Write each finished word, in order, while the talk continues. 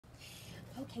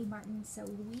Okay, Martin, so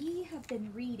we have been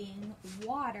reading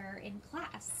Water in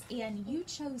class, and you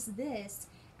chose this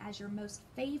as your most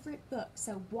favorite book.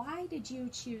 So why did you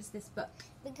choose this book?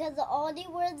 Because all the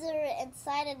words are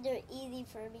inside and they're easy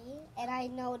for me, and I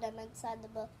know them inside the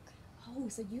book. Oh,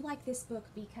 so you like this book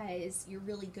because you're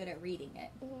really good at reading it.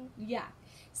 Mm-hmm. Yeah.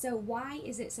 So why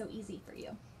is it so easy for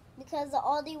you? Because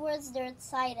all the words, they're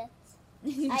inside it.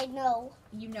 I know.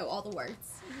 You know all the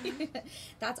words.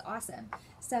 That's awesome.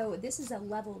 So this is a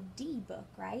level D book,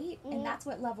 right? Mm-hmm. And that's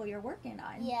what level you're working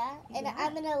on. Yeah, and Yeah.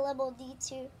 I'm in a level D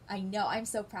too. I know. I'm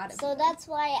so proud of you. So that's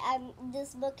why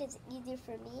this book is easy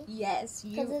for me. Yes,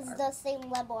 you Because it's the same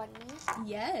level on me.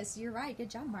 Yes, you're right. Good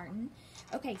job, Martin.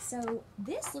 Okay, so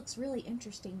this looks really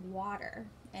interesting, water,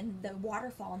 and the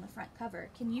waterfall on the front cover.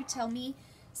 Can you tell me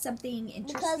something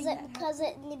interesting? Because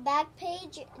in the back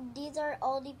page, these are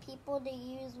all the people that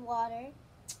use water.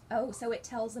 Oh, so it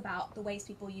tells about the ways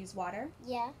people use water?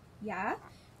 Yeah. Yeah?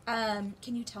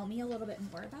 Can you tell me a little bit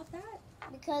more about that?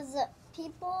 Because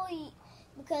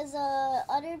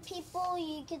other people,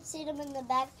 you can see them in the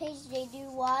back page, they do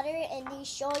water, and they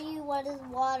show you what is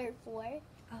water for.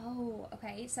 Oh,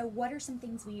 okay. So what are some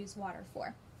things we use water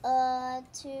for?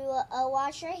 To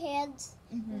wash our hands,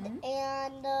 Mm-hmm.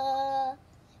 and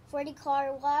for the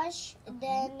car wash, Okay.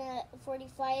 then for the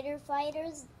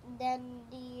fighters, then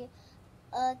the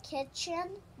kitchen,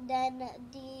 then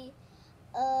the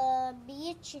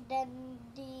beach, then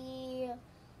the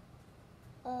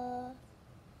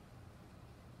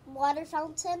water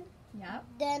fountain, Yep.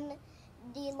 then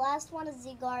the last one is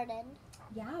the garden.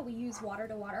 Yeah, we use water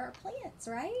to water our plants,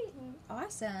 right? Mhm.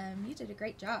 Awesome. You did a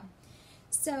great job.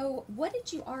 So, what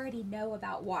did you already know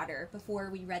about water before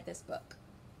we read this book?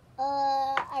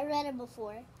 I read it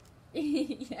before.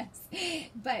 Yes.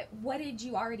 But what did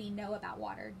you already know about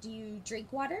water? Do you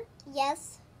drink water?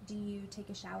 Yes, Do you take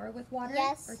a shower with water?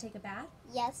 Yes. Or take a bath?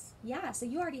 yes, Yeah, so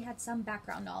you already had some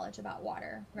background knowledge about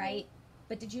water, right?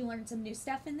 But did you learn some new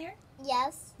stuff in there?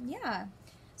 yes. Yeah.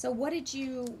 So what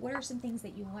are some things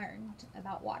that you learned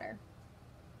about water?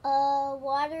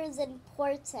 Water is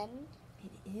important.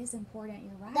 It is important,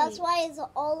 you're right. That's why it's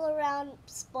all around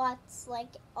spots, like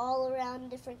all around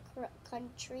different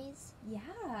countries.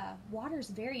 Yeah, water's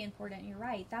very important, you're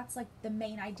right. That's like the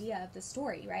main idea of the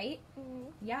story, right? Mm-hmm.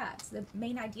 Yeah, so the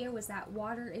main idea was that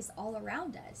water is all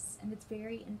around us and it's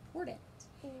very important.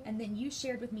 Mm-hmm. And then you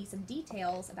shared with me some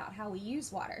details about how we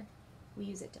use water. We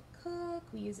use it to cook,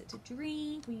 we use it to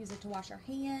drink, we use it to wash our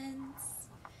hands.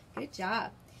 Good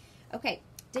job. Okay,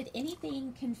 did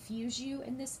anything confuse you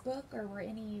in this book, or were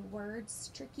any words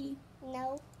tricky?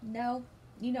 No. No?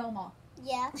 You know them all.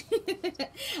 Yeah.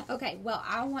 Okay, well,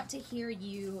 I want to hear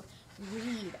you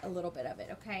read a little bit of it,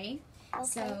 okay? Okay.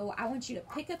 So I want you to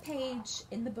pick a page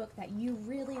in the book that you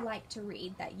really like to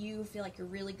read, that you feel like you're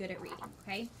really good at reading,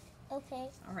 okay? Okay.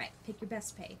 All right, pick your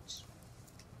best page.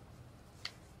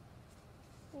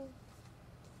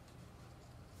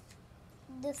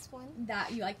 This one.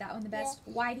 That you like that one the best?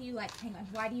 Why do you like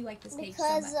this page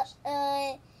Because so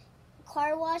much?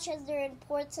 car washes are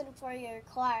important for your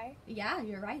car. Yeah,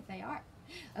 you're right, they are.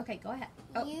 Okay, go ahead.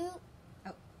 Oh,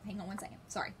 hang on one second.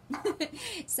 Sorry.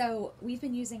 So we've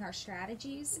been using our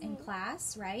strategies in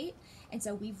class, right? And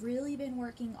so we've really been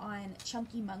working on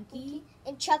Chunky Monkey.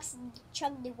 And chunk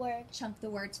the word. Chunk the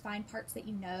words, find parts that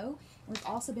you know. And we've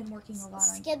also been working a lot on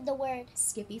Skip the word.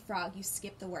 Skippy Frog. You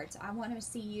skip the word. So I want to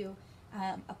see you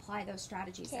apply those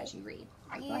strategies as you read.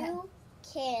 All right, go ahead. You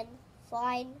can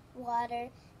find water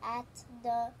at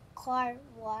the car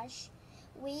wash.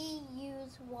 We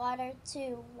use water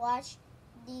to wash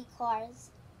the cars.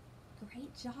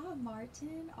 Great job,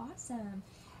 Martin. Awesome.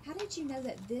 How did you know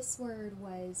that this word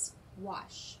was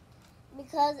wash?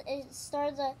 Because it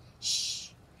starts a sh.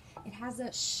 It has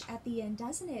a sh at the end,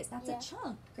 doesn't it? That's Yeah. a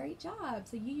chunk. Great job.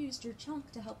 So you used your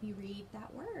chunk to help you read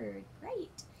that word.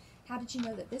 Great. How did you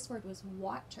know that this word was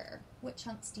water? What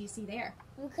chunks do you see there?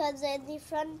 Because in the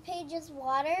front page is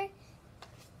water.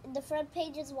 In the front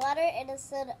page is water, and it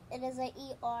is a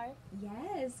ER.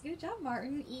 Yes, good job,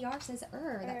 Martin. ER says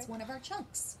That's one of our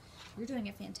chunks. You're doing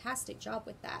a fantastic job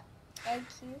with that. Thank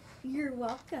you. You're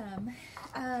welcome.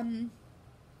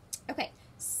 Okay,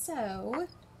 so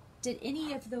did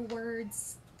any of the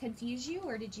words confuse you,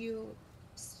 or did you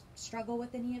struggle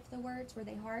with any of the words? Were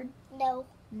they hard? No.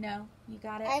 No, you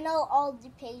got it. I know all the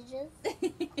pages.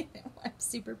 I'm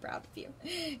super proud of you.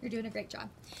 You're doing a great job.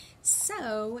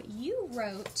 So, you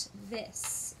wrote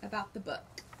this about the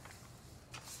book.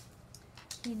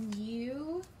 Can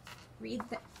you read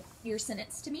your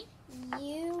sentence to me?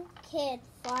 You can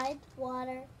find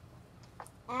water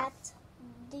at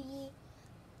the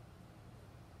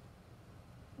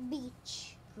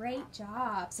beach. Great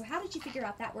job. So how did you figure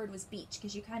out that word was beach?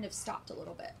 Because you kind of stopped a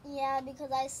little bit. Yeah,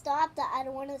 because I stopped. I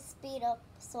don't want to speed up,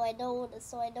 so I don't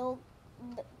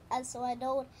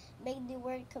make the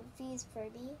word confused for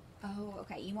me. Oh,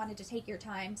 okay. You wanted to take your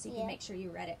time so you Yeah. can make sure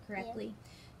you read it correctly.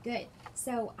 Good.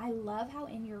 So I love how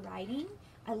in your writing,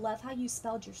 I love how you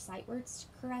spelled your sight words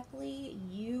correctly.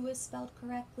 You is spelled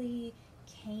correctly.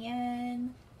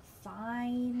 Can,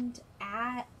 find,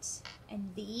 at, and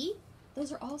the.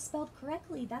 Those are all spelled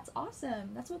correctly. That's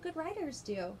awesome. That's what good writers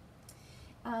do.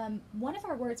 One of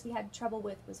our words we had trouble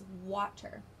with was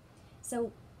water.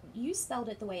 So you spelled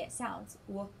it the way it sounds.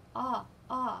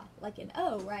 Like an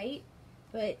O, right?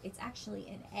 But it's actually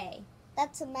an A.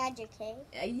 That's a magic, eh?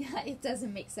 Yeah, it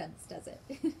doesn't make sense, does it?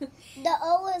 The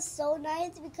O is so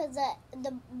nice because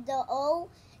the O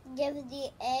gives the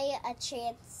A a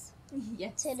chance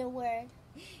Yes. to the word.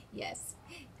 Yes.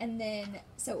 And then,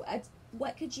 so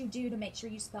what could you do to make sure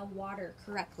you spell water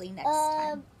correctly next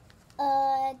time?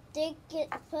 Put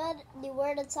the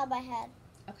word inside my head.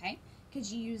 Okay. Could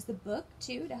you use the book,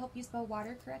 too, to help you spell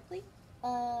water correctly?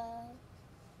 No.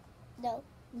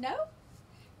 No?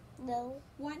 No.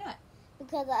 Why not?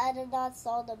 Because I did not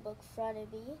saw the book in front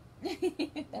of me.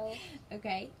 No.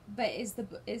 Okay. But is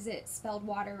it spelled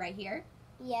water right here?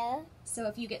 Yeah. So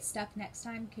if you get stuck next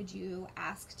time, could you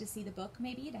ask to see the book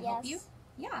maybe to help you?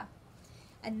 Yeah.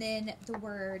 And then the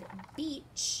word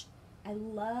beach. I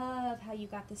love how you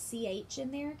got the CH in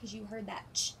there because you heard that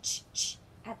ch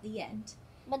at the end.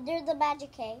 But there's a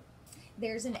magic A.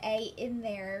 There's an A in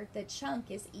there. The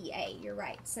chunk is EA. You're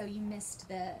right. So you missed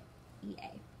the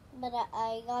EA. But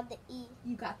I got the E.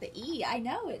 You got the E. I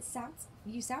know.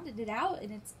 You sounded it out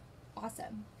and it's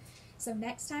awesome. So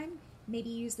next time, maybe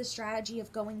use the strategy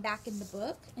of going back in the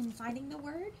book and finding the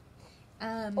word.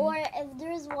 Or if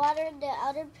there's water in the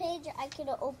outer page, I can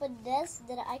open this,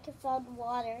 then I can find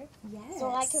water. Yes.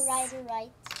 So I can write it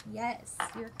right. Yes,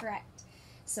 you're correct.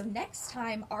 So next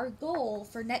time, our goal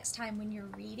for next time when you're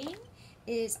reading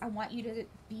is I want you to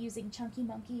be using Chunky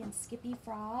Monkey and Skippy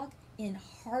Frog in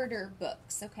harder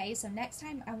books, okay? So next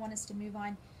time, I want us to move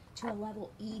on to a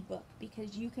level E book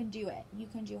because you can do it. You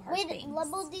can do hard things. Wait,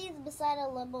 level D is beside a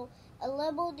level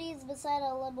D is beside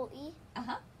a level E?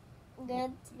 Uh-huh.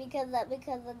 Good, because that's good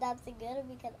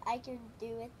because I can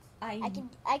do it. I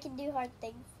can do hard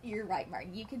things. You're right,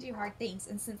 Martin. You can do hard things.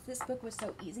 And since this book was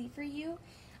so easy for you,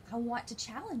 I want to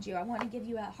challenge you. I want to give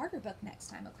you a harder book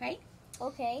next time, okay?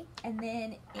 Okay. And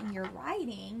then in your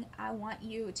writing, I want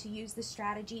you to use the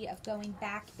strategy of going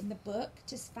back in the book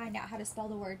to find out how to spell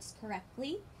the words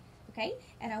correctly, okay?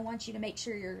 And I want you to make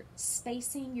sure you're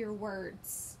spacing your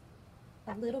words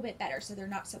a little bit better so they're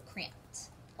not so cramped.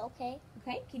 Okay.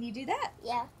 Okay, can you do that?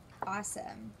 Yeah.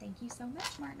 Awesome. Thank you so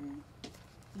much, Martin.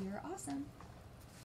 You're awesome.